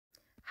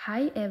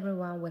Hi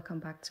everyone, welcome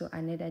back to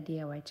another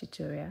DIY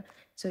tutorial.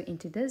 So in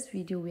today's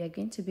video we are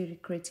going to be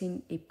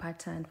recreating a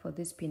pattern for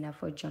this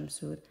Pinafore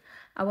jumpsuit.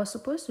 I was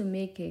supposed to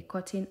make a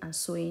cutting and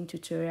sewing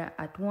tutorial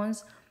at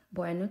once,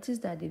 but I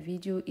noticed that the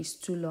video is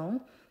too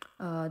long.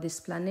 The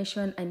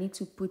explanation, I need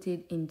to put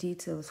it in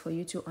details for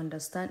you to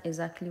understand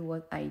exactly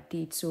what I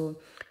did. So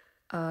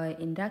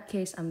in that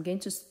case, I'm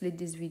going to split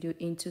this video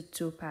into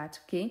two parts.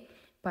 Okay,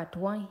 part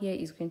one here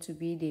is going to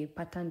be the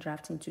pattern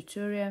drafting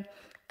tutorial,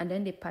 and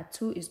then the part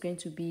two is going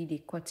to be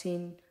the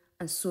cutting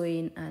and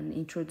sewing and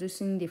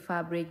introducing the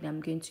fabric that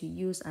I'm going to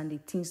use and the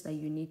things that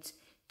you need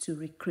to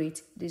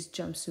recreate this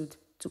jumpsuit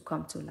to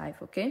come to life.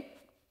 Okay,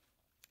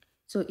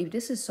 so if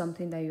this is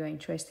something that you are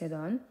interested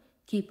on,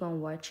 keep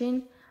on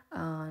watching.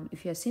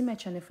 If you are seeing my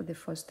channel for the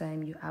first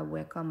time, you are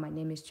welcome. My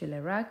name is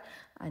Juliet,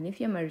 and if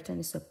you're my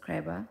returning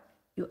subscriber,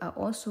 you are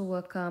also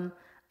welcome.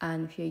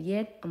 And if you're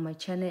yet on my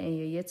channel and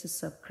you're yet to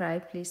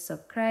subscribe, please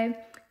subscribe.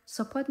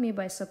 Support me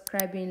by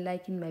subscribing,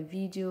 liking my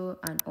video,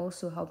 and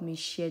also help me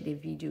share the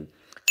video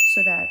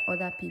so that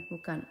other people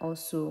can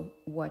also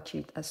watch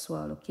it as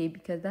well, okay?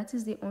 Because that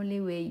is the only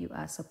way you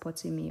are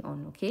supporting me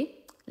on,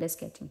 okay? Let's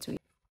get into it.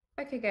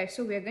 Okay guys,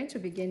 so we are going to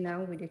begin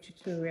now with the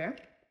tutorial.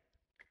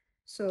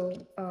 So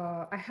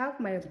I have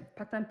my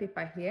pattern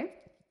paper here.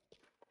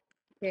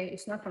 Okay,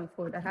 it's not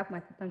unfold. I have my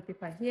pattern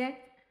paper here,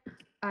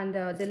 and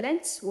the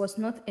length was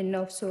not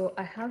enough, so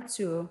I have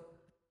to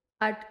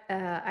add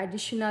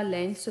additional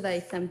length so that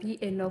it can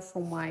be enough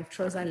for my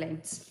trouser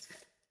length.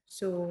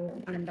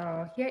 So, and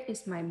here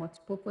is my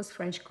multi-purpose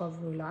French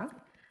curve ruler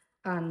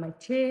and my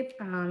tape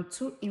and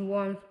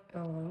 2-in-1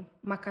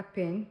 marker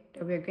pen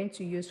that we're going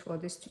to use for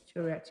this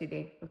tutorial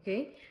today.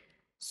 Okay,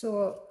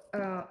 so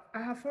I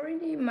have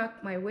already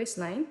marked my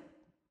waistline,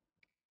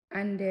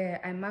 and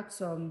I marked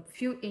some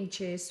few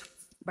inches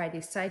by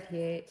the side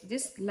here.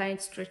 This line,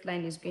 straight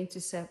line, is going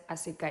to serve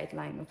as a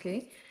guideline.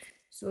 Okay,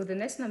 so the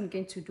next thing I'm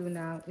going to do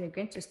now, we're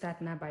going to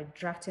start now by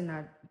drafting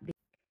our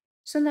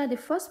so now the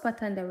first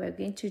pattern that we're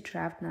going to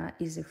draft now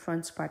is the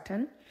front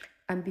pattern,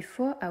 and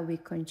before I will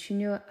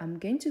continue, I'm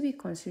going to be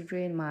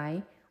considering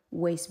my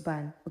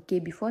waistband. Okay,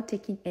 before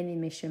taking any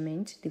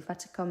measurement, the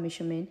vertical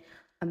measurement,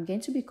 I'm going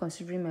to be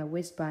considering my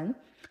waistband.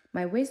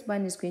 My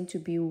waistband is going to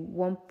be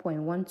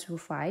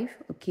 1.125,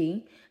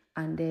 okay,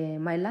 and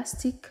my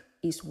elastic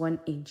is 1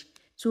 inch.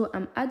 So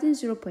I'm adding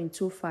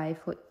 0.25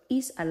 for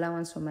each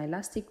allowance for my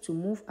elastic to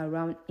move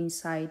around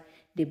inside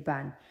the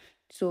band.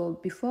 So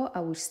before I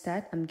will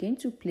start, I'm going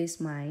to place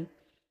my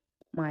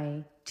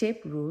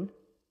tape rule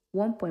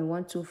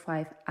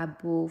 1.125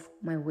 above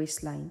my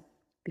waistline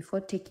before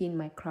taking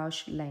my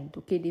crouch length.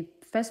 Okay, the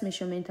first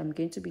measurement I'm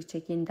going to be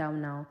taking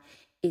down now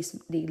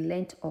is the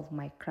length of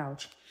my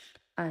crouch.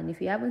 And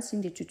if you haven't seen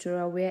the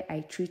tutorial where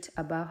I treat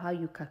about how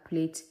you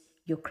calculate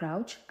your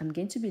crouch, I'm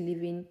going to be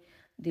leaving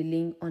the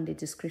link on the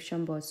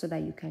description box so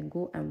that you can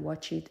go and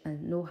watch it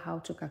and know how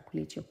to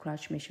calculate your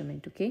crouch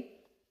measurement. Okay,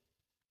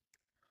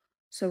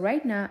 so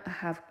right now I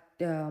have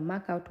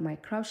marked out my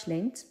crouch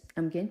length.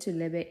 I'm going to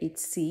label it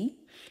C.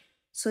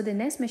 So the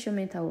next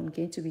measurement I'm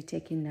going to be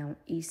taking now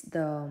is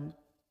the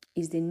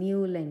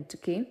nail length.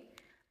 Okay,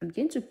 I'm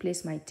going to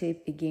place my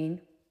tape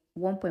again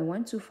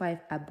 1.125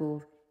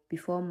 above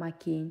before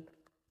marking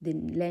the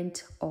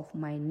length of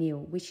my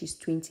nail, which is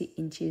 20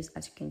 inches,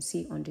 as you can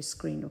see on the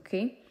screen.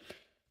 Okay,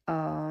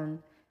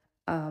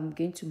 I'm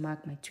going to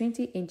mark my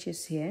 20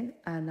 inches here,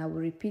 and I will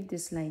repeat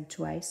this line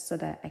twice so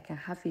that I can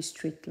have a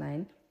straight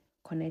line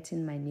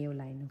connecting my nail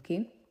line.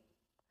 Okay,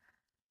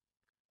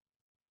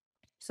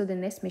 so the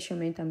next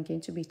measurement I'm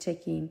going to be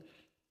taking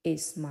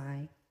is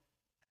my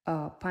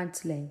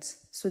pant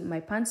length. So my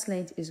pant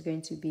length is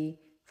going to be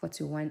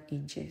 41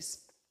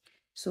 inches.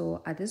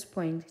 So at this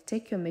point,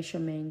 take your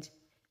measurement.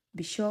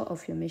 Be sure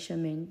of your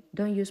measurement.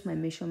 Don't use my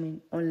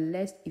measurement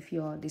unless if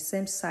you're the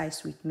same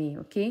size with me.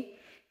 Okay,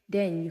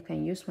 then you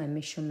can use my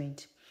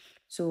measurement.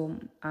 So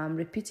I'm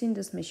repeating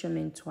this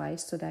measurement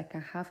twice so that I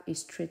can have a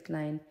straight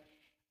line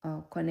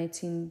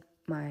connecting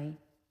my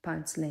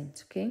pants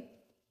length. Okay,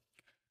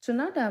 so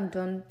now that I'm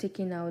done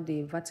taking out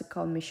the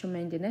vertical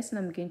measurement, the next thing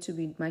I'm going to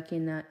be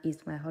marking now is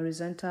my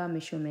horizontal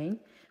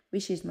measurement,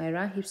 which is my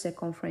round hip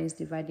circumference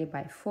divided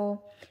by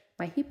 4.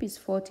 My hip is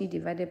 40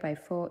 divided by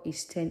 4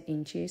 is 10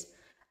 inches.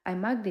 I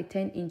mark the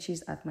 10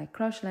 inches at my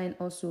crouch line,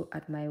 also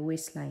at my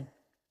waistline.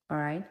 All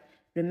right,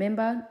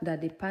 remember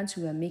that the pants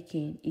we are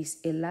making is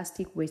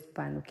elastic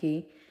waistband.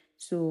 Okay,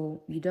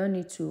 so you don't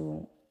need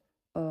to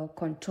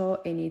contour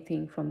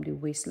anything from the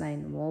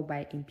waistline or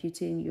by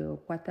imputing your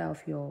quarter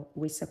of your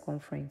waist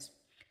circumference.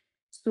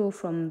 So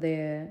from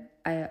there,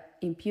 I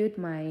impute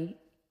my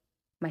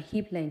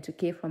hip length.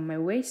 Okay, from my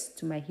waist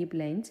to my hip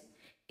length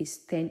is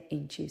 10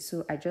 inches.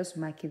 So I just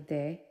mark it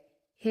there.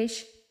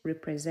 H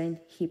represent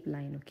hip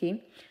line.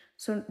 Okay,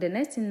 so the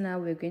next thing now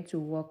we're going to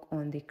work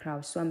on the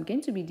crouch. So I'm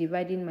going to be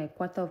dividing my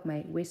quarter of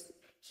my waist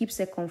hip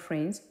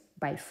circumference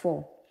by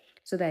 4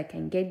 so that I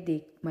can get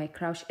my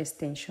crouch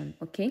extension.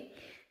 Okay,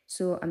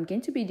 so I'm going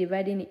to be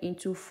dividing it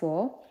into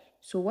 4.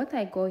 So what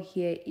I got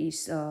here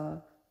is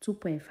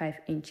 2.5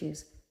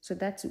 inches. So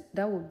that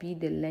would be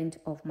the length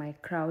of my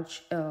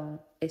crouch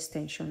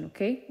extension.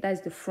 Okay,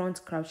 that's the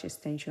front crouch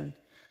extension.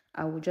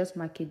 I will just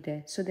mark it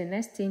there. So the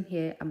next thing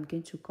here, I'm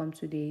going to come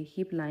to the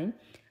hip line.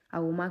 I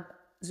will mark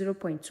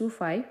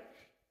 0.25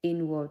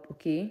 inward,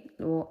 okay,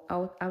 or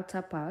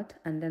outer part,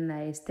 and then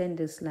I extend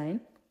this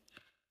line.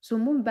 So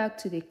move back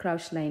to the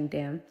crouch line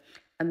there.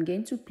 I'm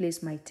going to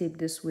place my tape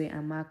this way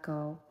and mark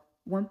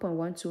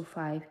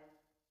 1.125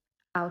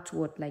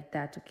 outward like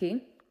that,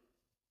 okay.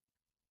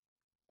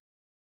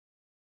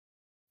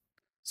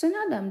 So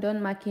now that I'm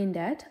done marking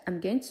that, I'm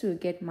going to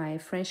get my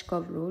French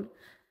curve rule.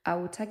 I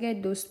will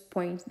target those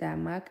points that I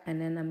mark, and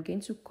then I'm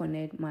going to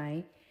connect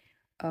my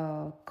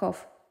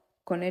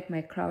connect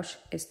my crouch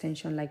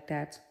extension like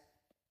that.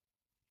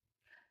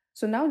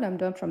 So now that I'm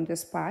done from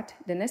this part,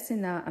 the next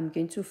thing now I'm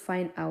going to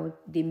find out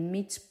the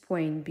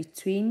midpoint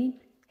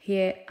between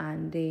here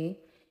and the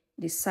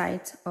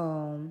side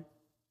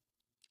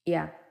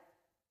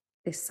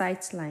the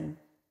sight line.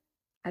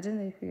 I don't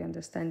know if you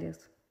understand this.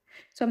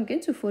 So I'm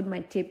going to fold my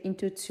tape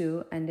into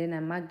two, and then I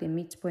mark the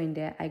midpoint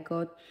there. I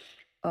got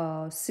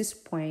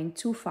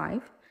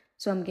 6.25.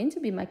 So I'm going to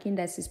be marking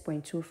that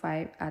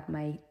 6.25 at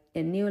my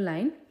nail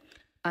line,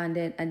 and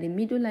then at the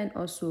middle line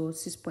also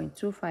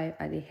 6.25,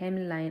 at the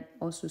hem line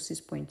also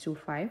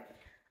 6.25.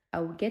 I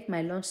will get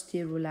my long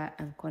steel ruler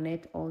and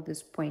connect all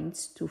these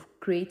points to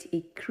create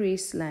a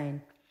crease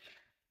line.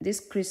 This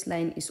crease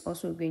line is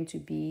also going to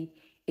be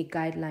a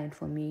guideline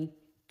for me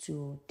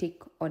to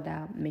take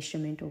other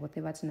measurement or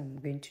whatever thing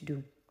I'm going to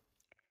do.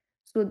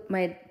 So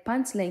my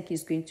pants length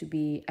is going to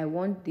be, I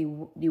want the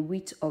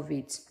width of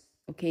it,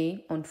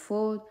 okay. On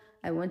fold,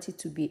 I want it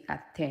to be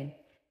at 10.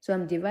 So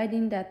I'm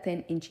dividing that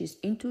 10 inches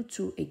into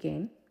 2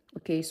 again,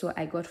 okay. So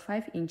I got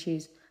 5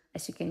 inches.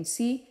 As you can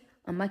see,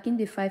 I'm marking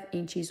the 5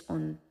 inches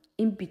on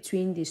in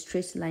between the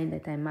straight line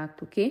that I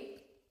marked,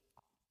 okay.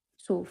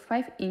 So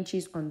 5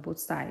 inches on both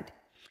sides.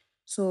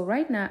 So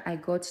right now I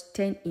got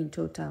 10 in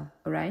total,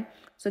 all right.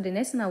 So the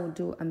next thing I will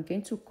do, I'm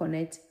going to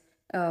connect,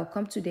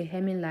 come to the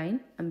hemming line.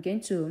 I'm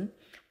going to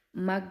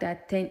mark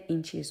that 10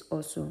 inches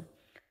also.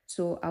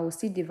 So I will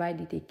still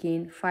divide it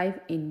again,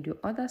 5 in the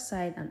other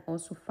side and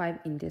also 5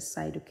 in this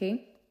side,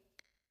 okay.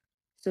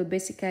 So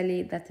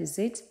basically that is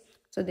it.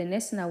 So the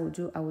next thing I will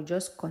do, I will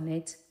just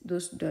connect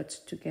those dots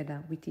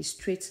together with a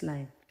straight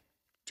line.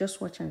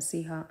 Just watch and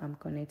see how I'm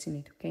connecting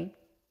it, okay.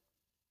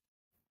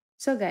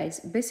 So guys,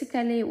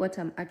 basically what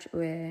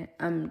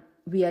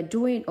we are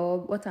doing, or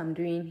what I'm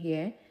doing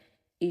here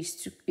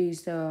is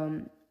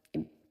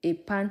a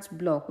pant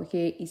block,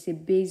 okay. It's a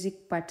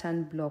basic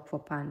pattern block for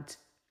pants.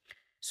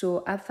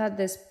 So after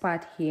this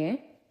part here,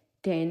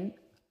 then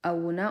I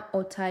will now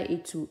alter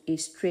it to a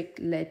straight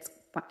leg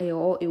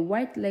or a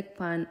white leg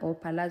pant or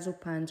palazzo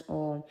pant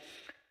or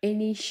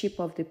any shape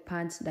of the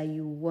pants that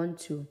you want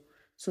to.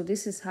 So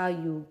this is how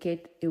you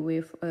get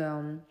away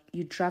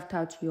you draft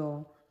out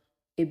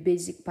a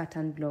basic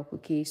pattern block,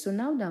 okay. So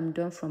now that I'm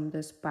done from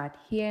this part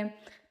here,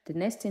 the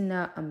next thing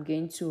now I'm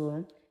going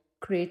to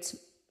create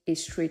a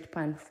straight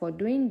pant. For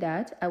doing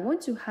that, I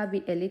want to have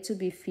it a little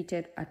bit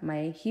fitted at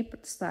my hip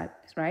start,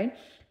 right?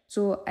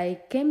 So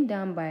I came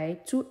down by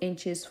 2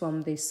 inches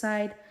from the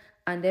side,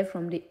 and then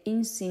from the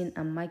inseam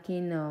I'm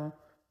marking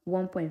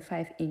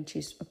 1.5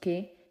 inches,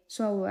 okay.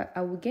 So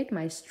I will get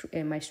my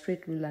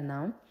straight ruler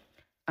now,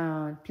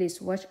 and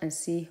please watch and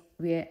see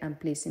where I'm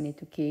placing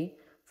it, okay.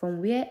 From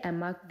where I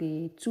mark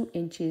the 2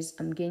 inches,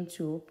 I'm going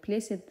to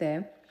place it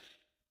there,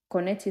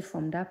 connect it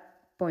from that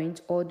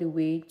point all the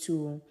way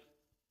to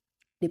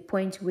the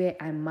point where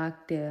I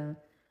mark the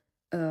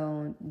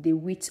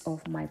width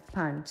of my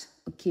pant,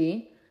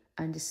 okay.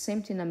 And the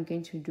same thing I'm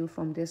going to do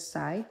from this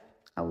side.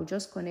 I will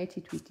just connect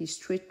it with a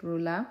straight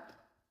ruler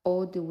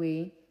all the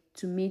way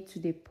to meet to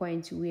the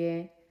point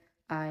where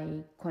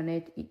I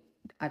connect it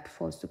at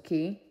first,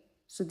 okay.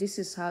 So this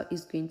is how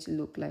it's going to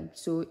look like.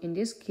 So in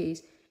this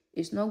case,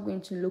 it's not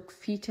going to look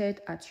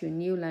fitted at your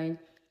nail line.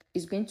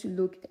 It's going to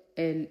look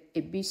a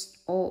bit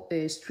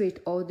straight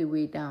all the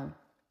way down,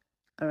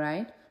 all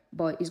right,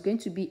 but it's going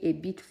to be a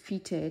bit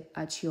fitted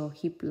at your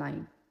hip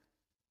line.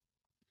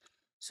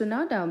 So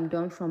now that I'm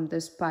done from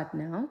this part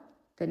now,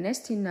 the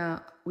next thing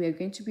now, we are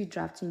going to be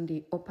drafting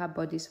the upper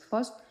bodies.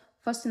 First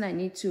thing I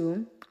need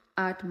to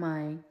add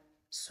my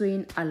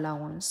sewing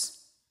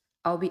allowance.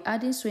 I'll be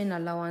adding sewing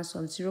allowance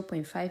of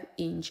 0.5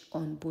 inch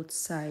on both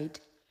sides.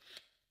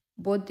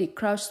 Both the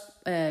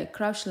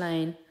crouch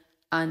line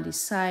and the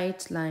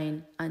side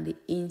line and the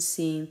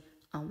inseam,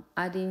 I'm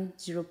adding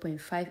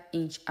 0.5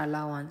 inch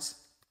allowance.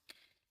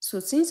 So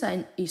since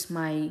it's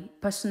my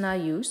personal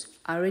use,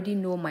 I already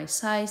know my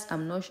size.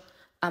 I'm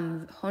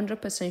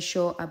 100%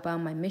 sure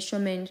about my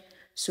measurement,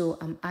 so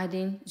I'm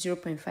adding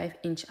 0.5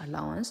 inch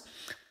allowance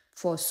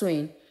for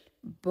sewing.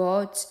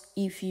 But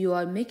if you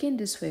are making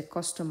this for a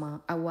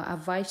customer, I will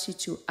advise you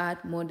to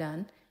add more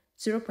than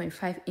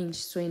 0.5 inch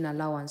sewing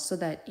allowance, so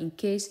that in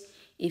case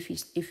if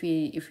it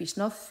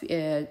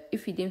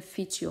didn't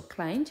fit your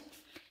client,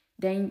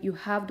 then you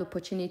have the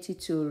opportunity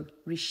to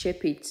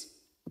reshape it,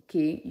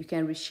 okay. You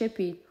can reshape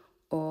it,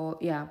 or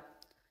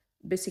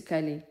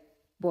basically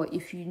But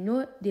if you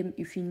know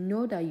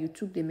that you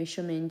took the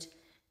measurement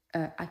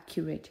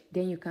accurate,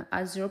 then you can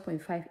add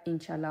 0.5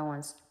 inch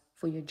allowance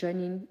for your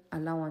joining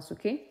allowance.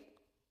 Okay,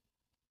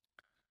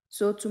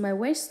 so to my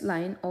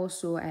waistline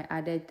also I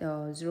added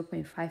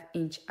 0.5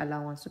 inch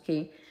allowance.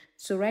 Okay,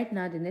 so right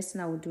now the next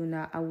thing I will do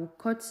now, I will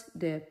cut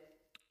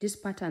this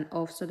pattern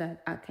off so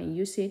that I can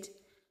use it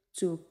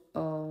to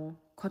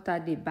cut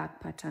out the back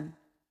pattern.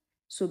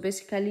 So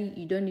basically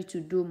you don't need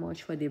to do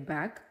much for the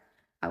back.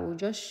 I will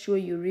just show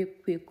you real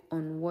quick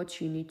on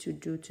what you need to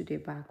do to the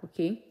back.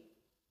 Okay,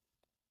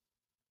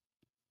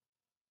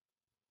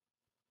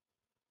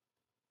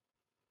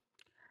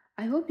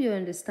 I hope you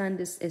understand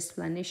this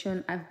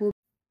explanation. I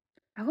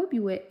hope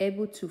you were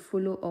able to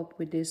follow up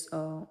with this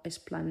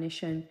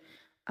explanation,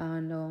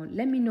 and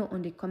let me know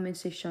on the comment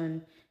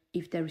section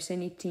if there is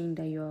anything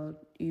that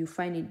you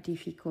find it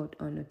difficult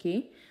on.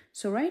 Okay,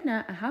 so right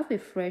now I have a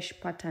fresh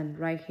pattern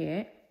right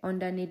here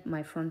underneath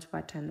my front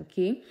pattern.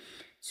 Okay,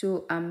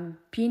 so I'm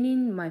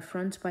pinning my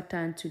front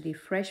pattern to the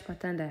fresh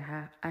pattern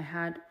that I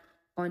had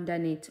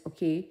underneath.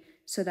 Okay,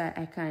 so that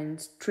I can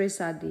trace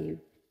out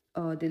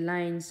the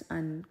lines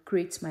and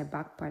create my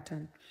back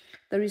pattern.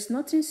 There is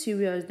nothing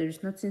serious, there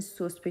is nothing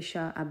so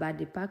special about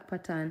the back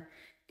pattern.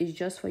 It's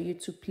just for you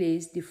to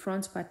place the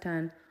front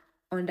pattern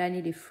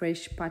underneath the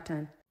fresh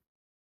pattern.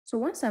 So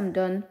once I'm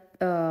done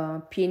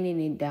pinning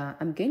it down,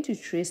 I'm going to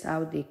trace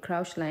out the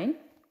crouch line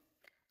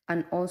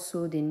and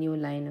also the new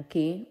line.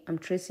 Okay, I'm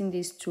tracing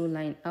these two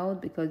lines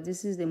out because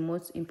this is the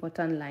most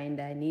important line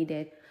that I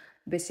needed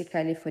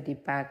basically for the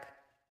back.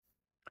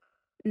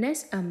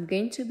 Next, I'm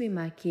going to be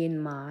marking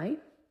my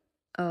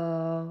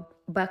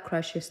back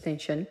crash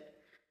extension.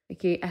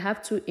 Okay, I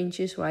have 2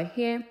 inches right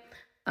here,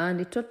 and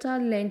the total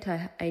length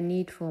I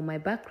need for my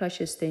back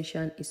crash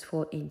extension is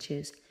 4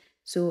 inches.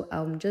 So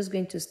I'm just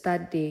going to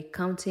start the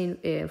counting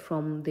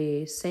from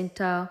the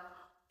center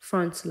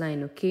front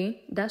line.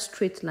 Okay, that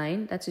straight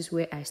line, that is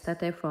where I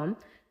started from.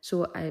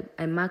 So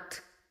I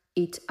marked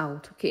it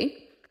out.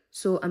 Okay,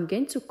 so I'm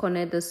going to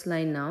connect this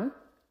line now.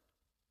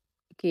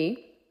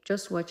 Okay,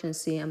 just watch and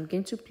see. I'm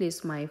going to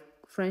place my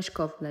French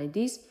cuff like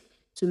this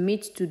to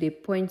meet to the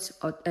point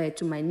of,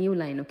 to my new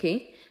line.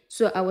 Okay,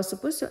 so I was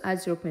supposed to add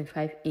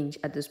 0.5 inch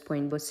at this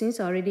point, but since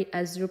I already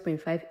add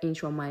 0.5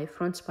 inch on my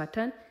front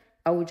pattern,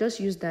 I will just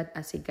use that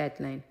as a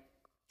guideline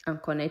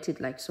and connect it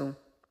like so.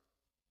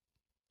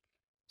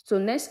 So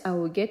next I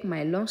will get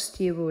my long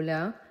steel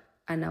roller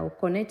and I will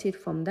connect it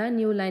from that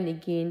new line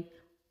again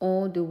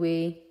all the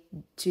way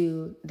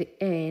to the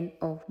end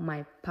of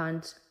my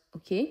pants.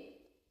 Okay,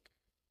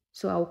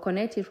 so I'll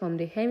connect it from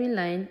the hemming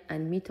line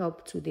and meet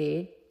up to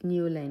the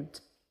new length,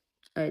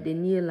 the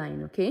new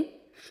line. Okay,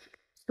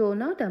 so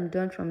now that I'm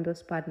done from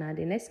this part, now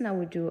the next thing I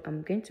will do,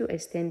 I'm going to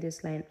extend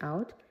this line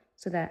out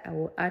so that I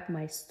will add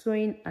my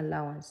sewing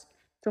allowance.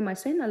 So my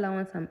sewing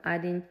allowance, I'm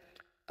adding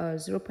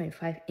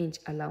 0.5 inch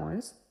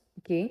allowance.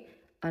 Okay,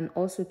 and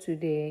also to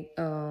the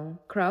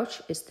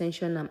crouch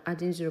extension, I'm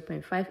adding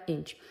 0.5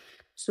 inch.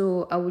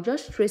 So I will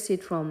just trace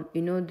it from,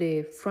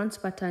 the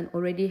front pattern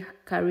already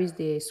carries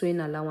the sewing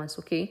allowance.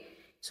 Okay,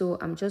 so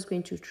I'm just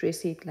going to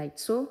trace it like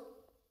so.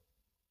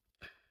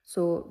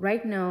 So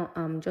right now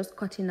I'm just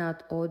cutting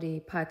out all the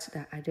parts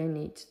that I don't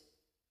need.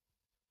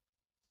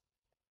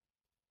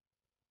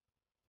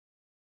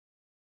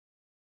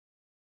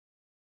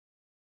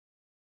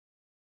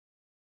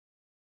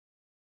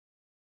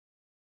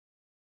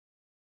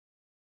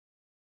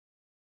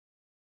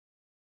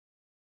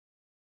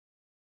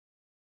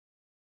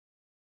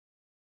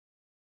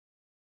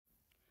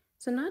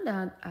 So now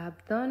that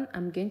I've done,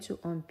 I'm going to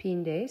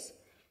unpin this.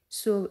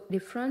 So the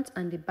front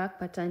and the back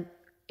pattern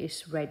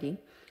is ready.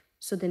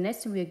 So the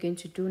next thing we're going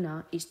to do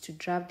now is to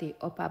draft the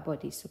upper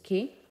bodies.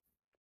 Okay,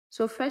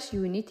 so first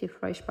you will need a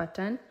fresh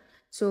pattern.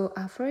 So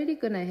I've already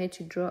gone ahead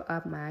to draw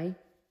up my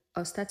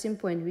starting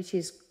point, which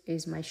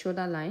is my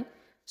shoulder line.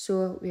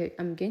 So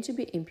I'm going to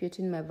be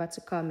imputing my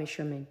vertical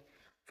measurement.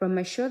 From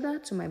my shoulder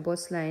to my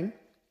bust line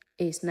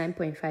is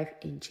 9.5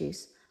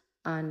 inches.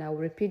 And I'll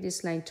repeat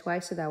this line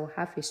twice so that I will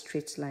have a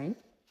straight line.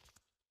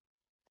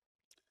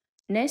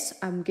 Next,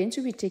 I'm going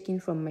to be taking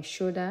from my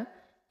shoulder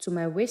to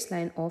my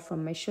waistline or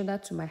from my shoulder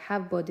to my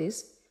half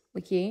bodice.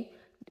 Okay,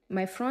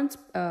 my front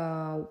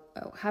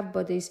half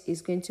bodice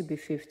is going to be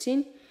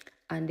 15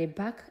 and the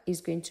back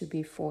is going to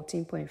be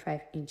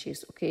 14.5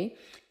 inches. Okay,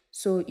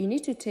 so you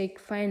need to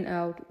find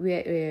out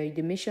where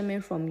the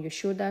measurement from your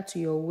shoulder to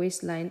your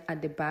waistline at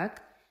the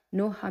back,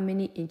 know how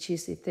many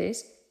inches it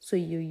is, so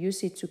you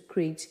use it to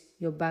create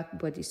your back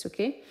bodice.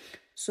 Okay,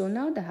 so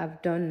now that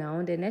I've done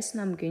now, the next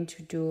thing I'm going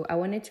to do, I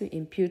wanted to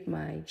impute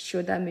my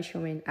shoulder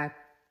measurement. I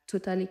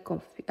totally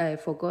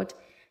forgot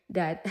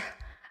that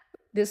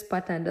this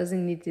pattern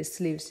doesn't need the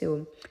sleeve.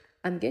 So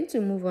I'm going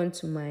to move on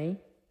to my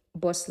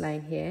bust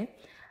line here.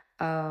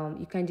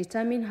 You can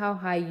determine how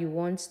high you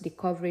want the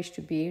coverage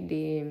to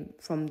be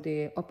from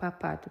the upper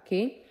part.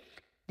 Okay,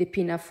 the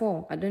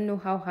pinafore, I don't know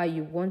how high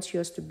you want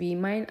yours to be.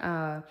 Mine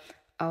are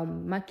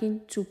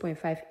marking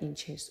 2.5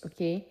 inches.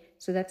 Okay,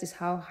 So that is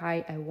how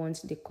high I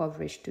want the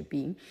coverage to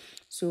be.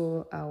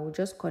 So I will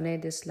just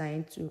connect this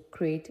line to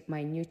create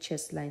my new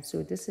chest line.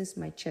 So this is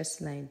my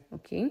chest line,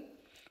 okay?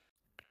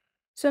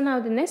 So now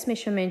the next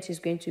measurement is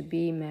going to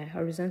be my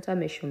horizontal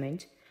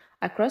measurement.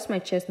 Across my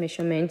chest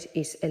measurement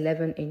is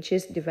 11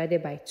 inches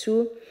divided by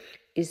 2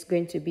 is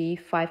going to be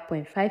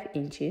 5.5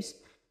 inches.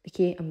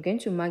 Okay, I'm going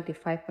to mark the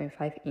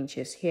 5.5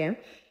 inches here.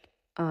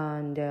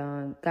 And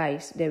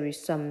guys, there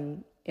is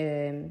some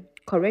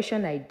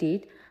correction I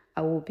did.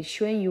 I will be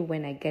showing you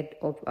when I get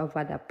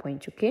over that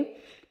point,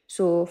 okay?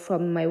 So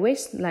from my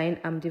waistline,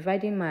 I'm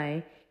dividing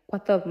my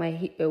quarter of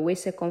my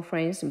waist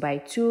circumference by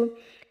 2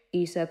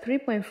 is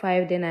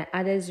 3.5, then I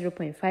added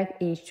 0.5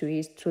 inch to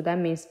it, so that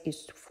means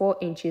it's 4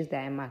 inches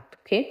that I marked,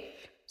 okay?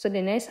 So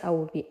the next I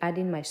will be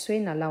adding my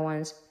sewing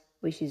allowance,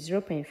 which is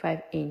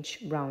 0.5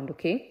 inch round,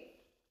 okay?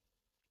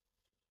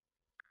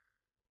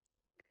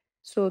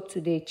 So to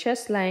the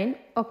chest line,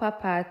 upper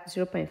part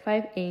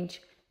 0.5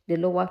 inch, the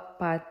lower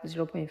part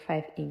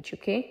 0.5 inch,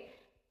 okay?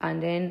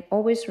 And then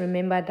always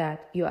remember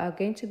that you are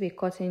going to be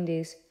cutting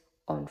this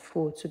on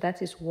fold. So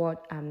that is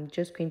what I'm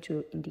just going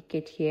to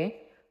indicate here.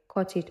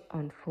 Cut it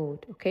on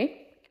fold,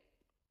 okay?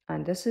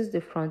 And this is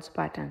the front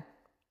pattern.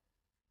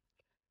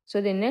 So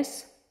the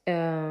next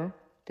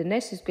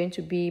is going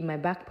to be my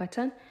back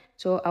pattern.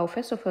 So I'll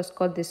first of all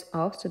cut this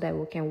off so that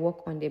we can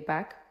work on the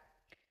back.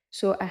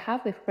 So I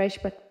have a fresh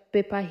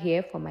paper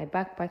here for my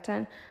back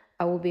pattern.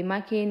 I will be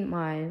marking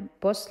my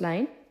bust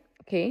line,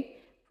 okay?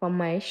 From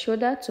my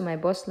shoulder to my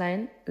bust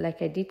line,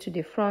 like I did to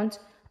the front,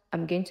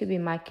 I'm going to be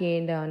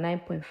marking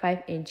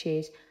 9.5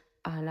 inches,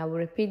 and I will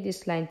repeat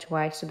this line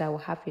twice so that I will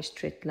have a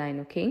straight line,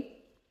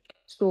 okay?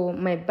 So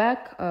my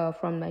back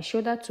from my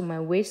shoulder to my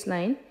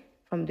waistline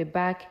from the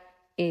back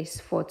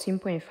is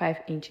 14.5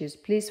 inches.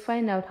 Please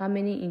find out how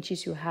many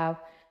inches you have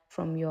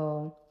from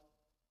your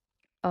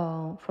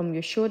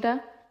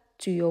shoulder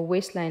to your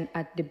waistline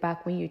at the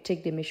back when you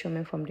take the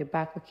measurement from the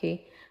back,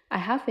 okay? I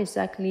have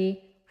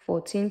exactly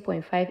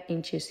 14.5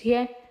 inches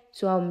here,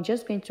 so I'm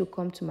just going to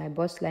come to my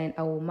bust line.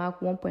 I will mark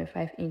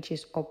 1.5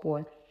 inches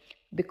upward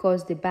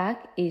because the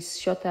back is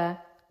shorter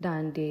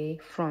than the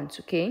front,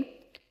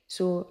 okay?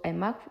 So I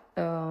mark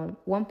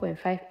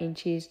 1.5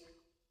 inches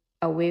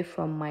away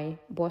from my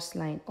bust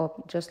line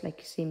up, just like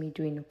you see me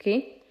doing,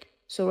 okay?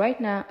 So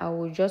right now I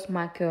will just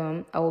mark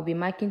I will be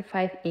marking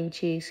 5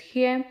 inches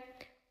here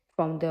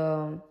from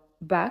the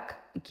back,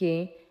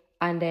 okay?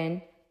 And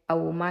then I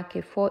will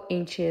mark 4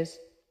 inches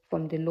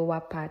from the lower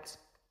part.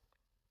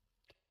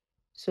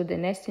 So the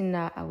next thing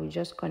now, I will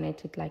just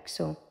connect it like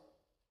so.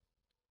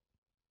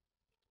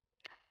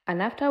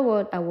 And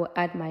afterward, I will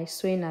add my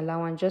sewing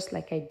allowance just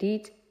like I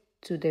did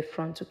to the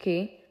front,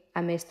 okay?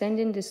 I'm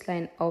extending this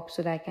line up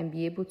so that I can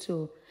be able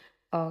to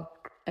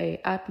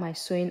add my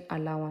sewing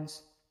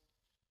allowance.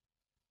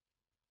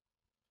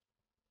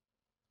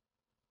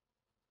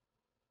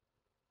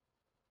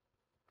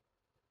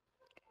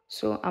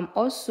 So I'm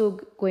also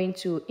going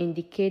to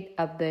indicate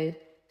at the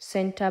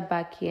center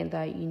back here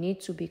that you need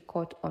to be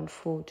cut on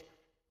fold.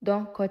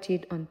 Don't cut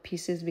it on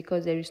pieces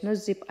because there is no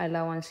zip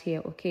allowance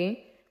here,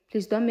 okay?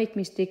 Please don't make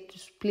mistake to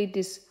split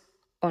this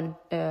on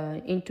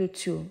into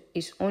two.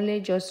 It's only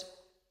just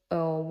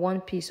one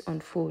piece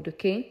on fold,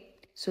 okay?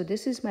 So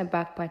this is my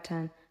back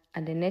pattern,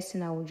 and the next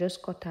thing I will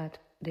just cut out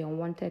the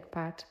unwanted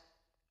part.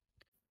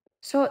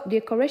 So the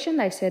correction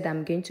I said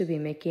I'm going to be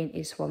making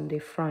is from the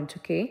front,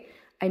 okay?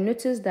 I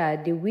noticed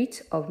that the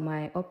width of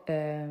my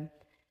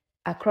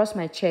across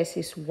my chest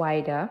is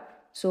wider,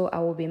 so I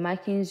will be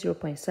marking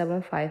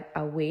 0.75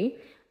 away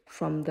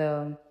from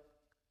the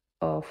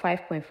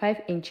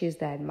 5.5 inches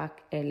that I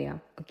marked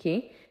earlier,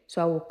 okay?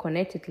 So I will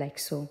connect it like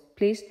so.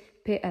 Please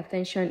pay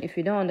attention. If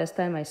you don't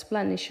understand my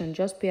explanation,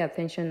 just pay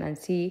attention and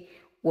see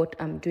what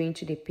I'm doing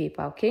to the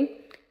paper,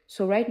 okay?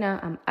 So right now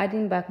I'm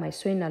adding back my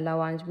sewing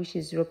allowance, which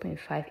is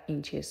 0.5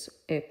 inches,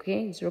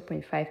 okay?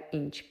 0.5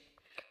 inch.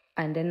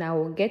 And then I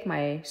will get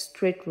my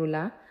straight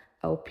ruler.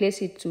 I will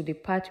place it to the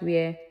part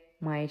where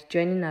my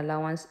joining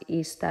allowance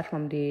is, start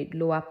from the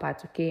lower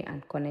part, okay,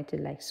 and connect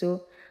it like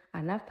so.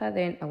 And after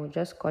then I will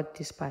just cut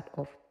this part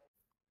off.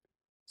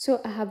 So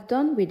I have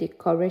done with the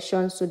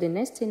correction. So the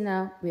next thing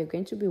now, we are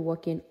going to be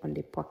working on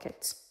the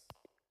pockets.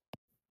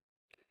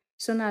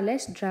 So now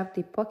let's draft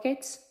the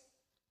pockets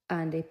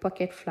and the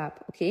pocket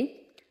flap,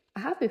 okay? I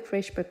have a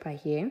fresh paper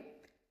here.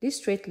 This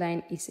straight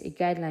line is a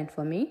guideline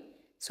for me.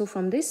 So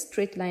from this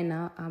straight line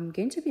now, I'm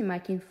going to be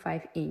marking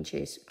 5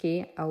 inches,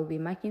 okay? I will be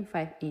marking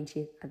 5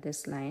 inches at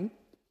this line.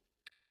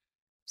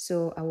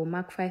 So I will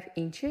mark 5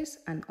 inches,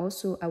 and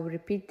also I will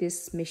repeat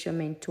this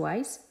measurement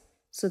twice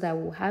so that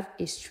we'll have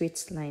a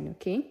straight line,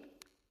 okay?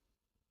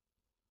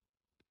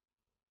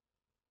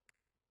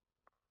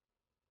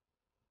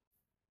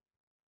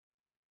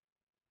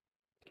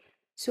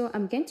 So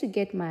I'm going to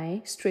get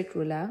my straight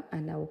ruler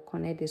and I will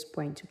connect this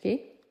point,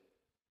 okay?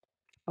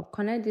 I'll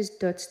connect these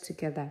dots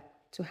together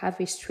to have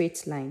a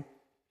straight line.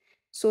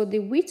 So the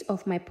width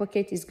of my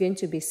pocket is going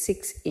to be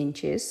 6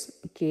 inches,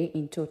 okay,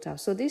 in total.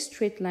 So this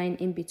straight line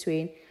in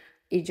between,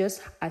 it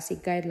just as a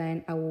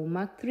guideline, I will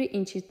mark 3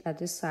 inches at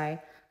this side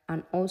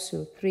and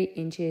also 3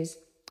 inches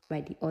by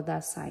the other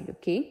side,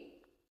 okay?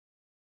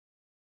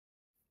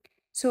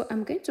 So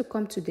I'm going to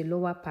come to the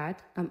lower part.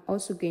 I'm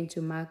also going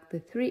to mark the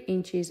 3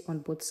 inches on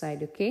both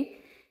sides,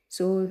 okay?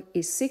 So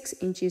it's 6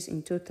 inches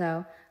in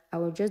total. I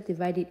will just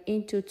divide it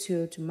into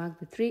 2 to mark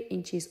the 3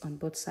 inches on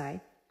both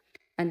sides.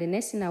 And the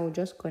next thing, I will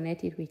just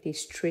connect it with a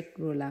straight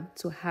ruler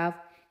to have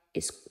a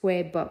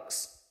square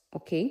box,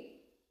 okay?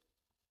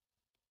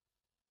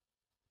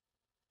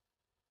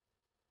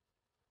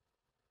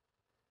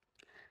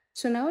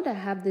 So now that I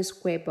have this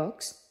square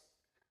box,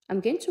 I'm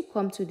going to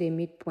come to the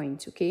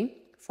midpoint, okay?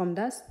 From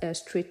that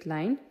straight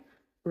line,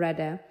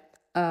 rather,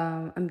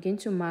 I'm going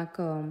to mark,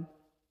 I'm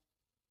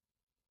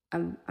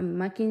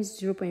marking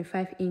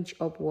 0.5 inch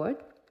upward,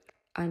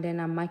 and then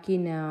I'm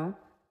marking now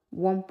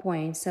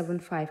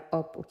 1.75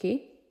 up,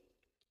 okay?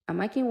 I'm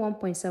marking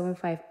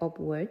 1.75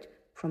 upward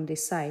from the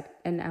side,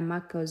 and I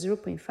mark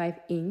 0.5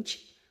 inch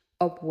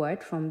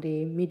upward from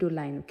the middle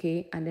line,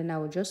 okay? And then I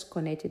will just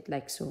connect it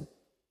like so.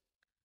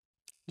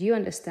 Do you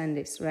understand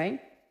this, right?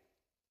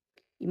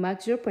 You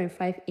mark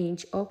 0.5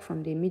 inch up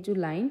from the middle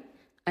line,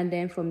 and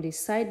then from the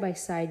side by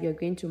side, you're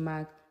going to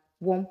mark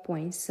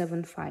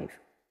 1.75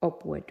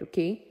 upward,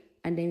 okay?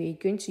 And then you're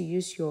going to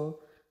use your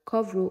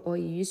curve rule or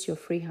you use your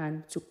free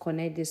hand to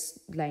connect this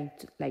line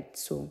like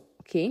so,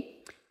 okay?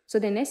 So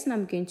the next thing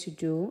I'm going to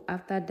do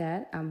after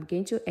that, I'm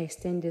going to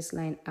extend this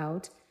line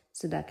out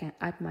so that I can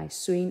add my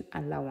sewing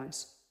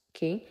allowance,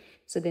 okay?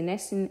 So the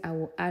next thing, I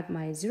will add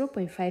my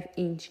 0.5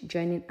 inch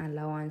joining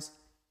allowance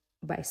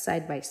by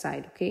side,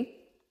 okay?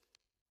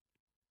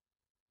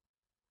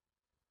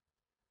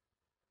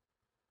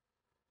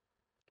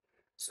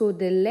 So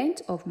the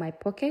length of my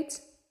pocket,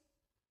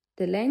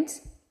 the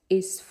length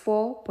is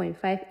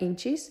 4.5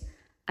 inches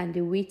and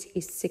the width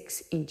is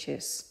 6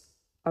 inches.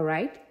 All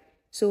right.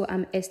 So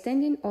I'm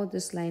extending all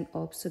this line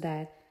up so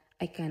that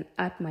I can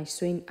add my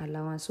sewing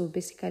allowance. So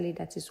basically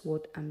that is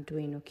what I'm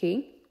doing,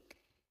 okay?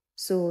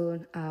 So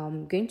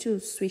I'm going to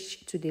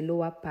switch to the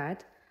lower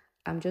part.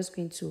 I'm just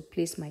going to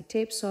place my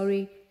tape.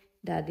 Sorry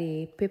that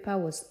the paper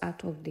was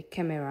out of the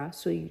camera,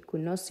 so you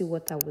could not see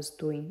what I was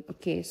doing,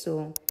 okay?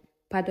 So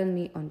pardon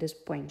me on this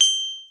point.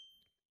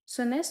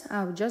 So next,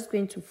 I'm just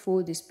going to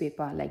fold this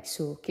paper like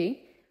so,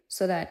 okay?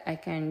 So that I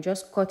can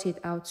just cut it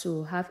out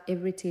to have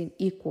everything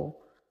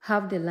equal,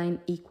 have the line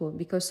equal.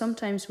 Because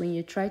sometimes when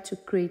you try to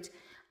create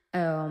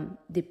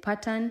the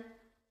pattern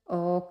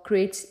or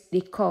create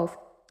the curve,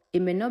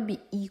 it may not be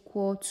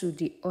equal to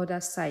the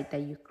other side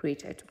that you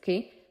created,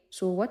 okay?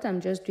 So what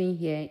I'm just doing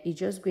here is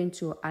just going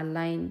to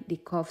align the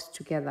curves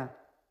together.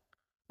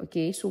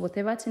 Okay, so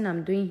whatever thing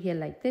I'm doing here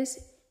like this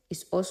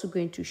is also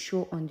going to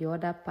show on the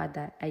other part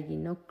that I did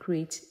not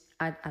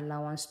add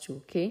allowance to,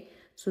 okay?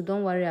 So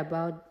don't worry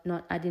about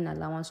not adding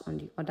allowance on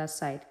the other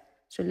side.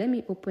 So let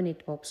me open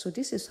it up. So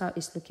this is how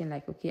it's looking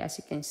like, okay? As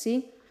you can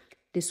see,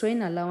 the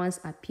sewing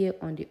allowance appear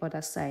on the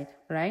other side,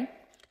 right?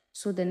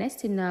 So the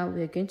next thing now,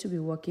 we're going to be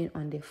working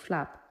on the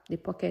flap, the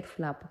pocket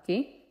flap,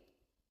 okay?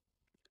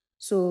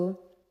 So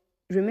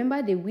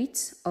remember the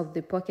width of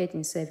the pocket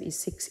itself is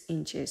 6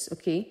 inches,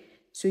 okay?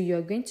 So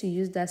you're going to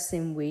use that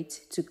same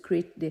weight to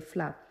create the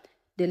flap.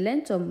 The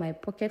length of my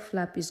pocket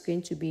flap is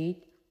going to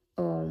be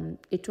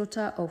a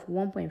total of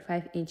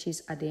 1.5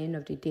 inches at the end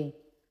of the day.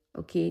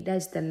 Okay,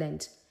 that's the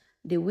length.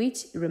 The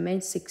width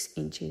remains 6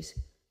 inches.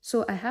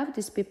 So I have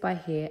this paper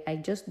here. I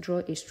just draw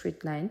a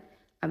straight line.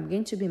 I'm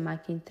going to be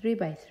marking 3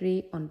 by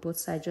 3 on both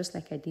sides, just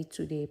like I did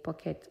to the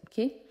pocket,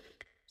 okay?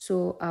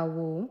 So I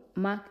will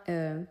mark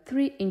 3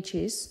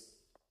 inches.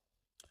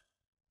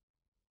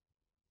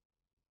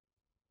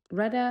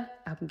 Rather,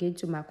 I'm going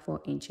to mark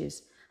 4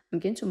 inches. I'm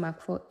going to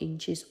mark 4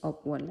 inches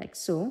upward like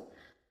so.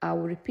 I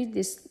will repeat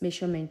this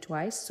measurement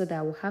twice so that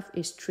I will have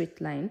a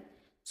straight line.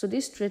 So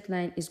this straight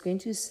line is going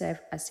to serve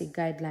as a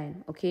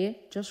guideline,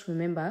 okay? Just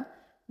remember,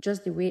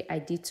 just the way I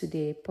did to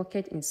the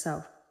pocket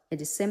itself, it's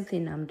the same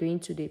thing I'm doing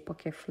to the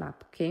pocket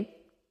flap, okay?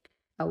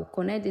 I will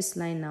connect this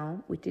line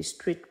now with a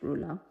straight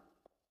ruler.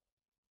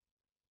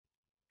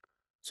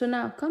 So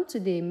now come to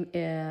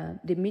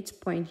the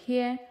midpoint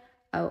here.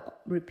 I'll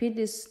repeat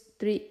this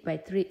 3 by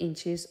 3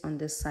 inches on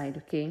this side,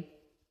 okay?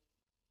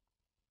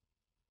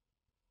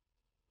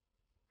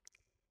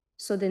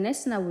 So the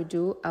next thing I will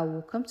do, I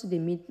will come to the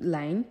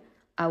midline.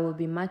 I will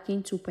be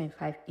marking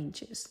 2.5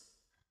 inches.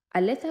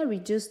 I later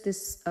reduced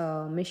this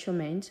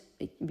measurement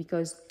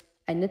because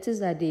I noticed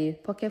that the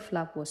pocket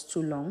flap was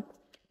too long.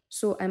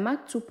 So I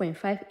marked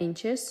 2.5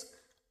 inches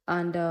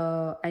and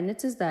I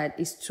noticed that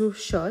it's too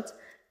short.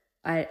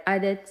 I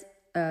added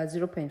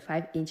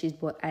 0.5 inches,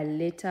 but I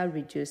later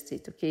reduced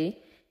it,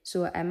 okay?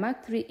 So I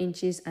marked 3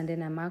 inches and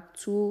then I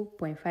marked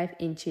 2.5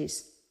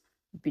 inches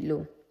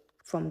below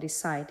from the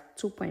side,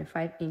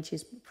 2.5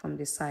 inches from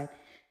the side.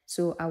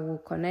 So I will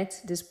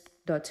connect this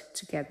dot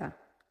together.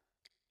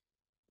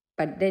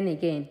 But then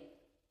again,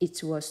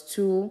 it was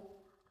too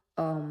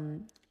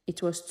long.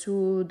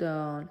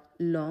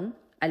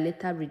 I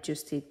later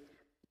reduced it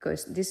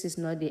because this is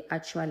not the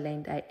actual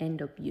length I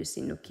end up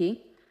using,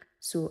 okay?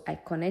 So I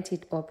connect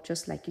it up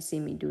just like you see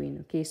me doing,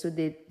 okay? So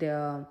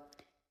the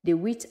The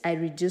width I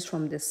reduced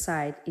from the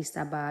side is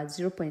about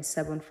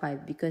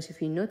 0.75, because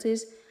if you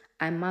notice,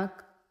 I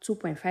marked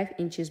 2.5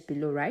 inches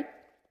below, right?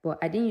 But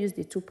I didn't use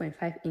the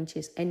 2.5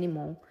 inches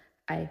anymore.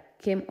 I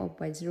came up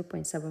by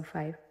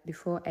 0.75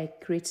 before I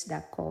create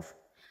that curve.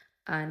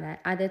 And I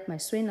added my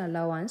sewing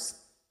allowance.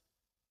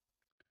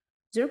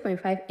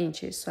 0.5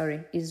 inches,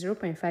 sorry, is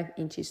 0.5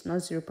 inches, not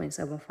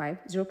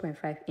 0.75,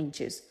 0.5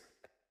 inches.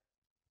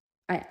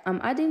 I am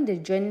adding the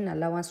joining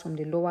allowance from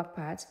the lower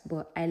part,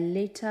 but I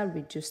later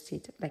reduced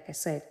it. Like I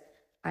said,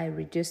 I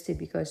reduced it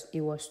because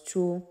it was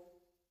too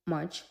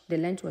much. The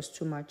length was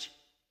too much.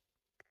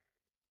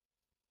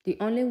 The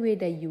only way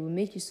that you will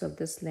make use of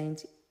this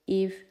length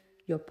if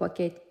your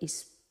pocket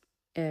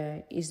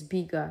is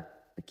bigger,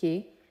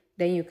 okay,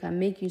 then you can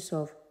make use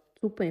of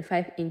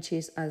 2.5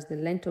 inches as the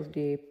length of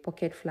the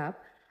pocket flap.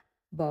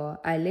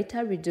 But I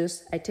later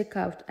reduced. I took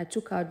out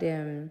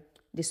the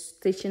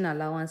stitching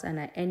allowance, and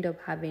I end up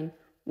having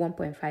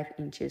 1.5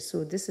 inches.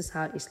 So this is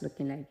how it's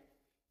looking like.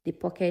 The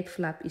pocket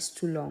flap is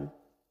too long,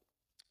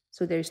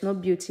 so there is no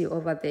beauty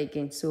over there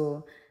again.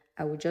 So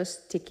I will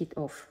just take it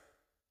off.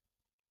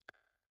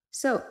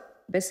 So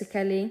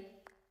basically,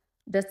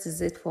 that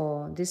is it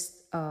for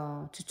this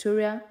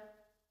tutorial.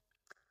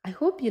 I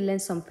hope you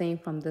learned something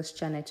from this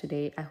channel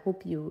today. I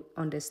hope you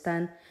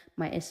understand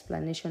my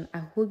explanation. I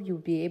hope you'll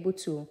be able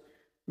to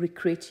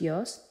recreate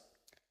yours.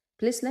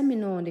 Please let me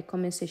know in the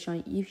comment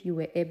section if you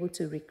were able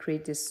to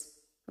recreate this,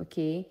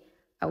 okay?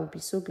 I will be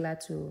so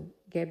glad to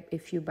get a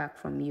feedback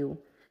from you.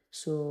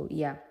 So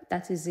yeah,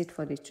 that is it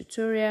for the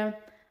tutorial.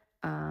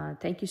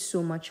 Thank you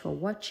so much for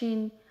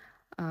watching.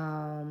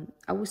 I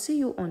will see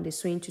you on the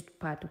sewing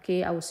part,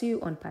 okay? I will see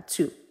you on part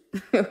 2.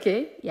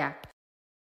 Okay, yeah.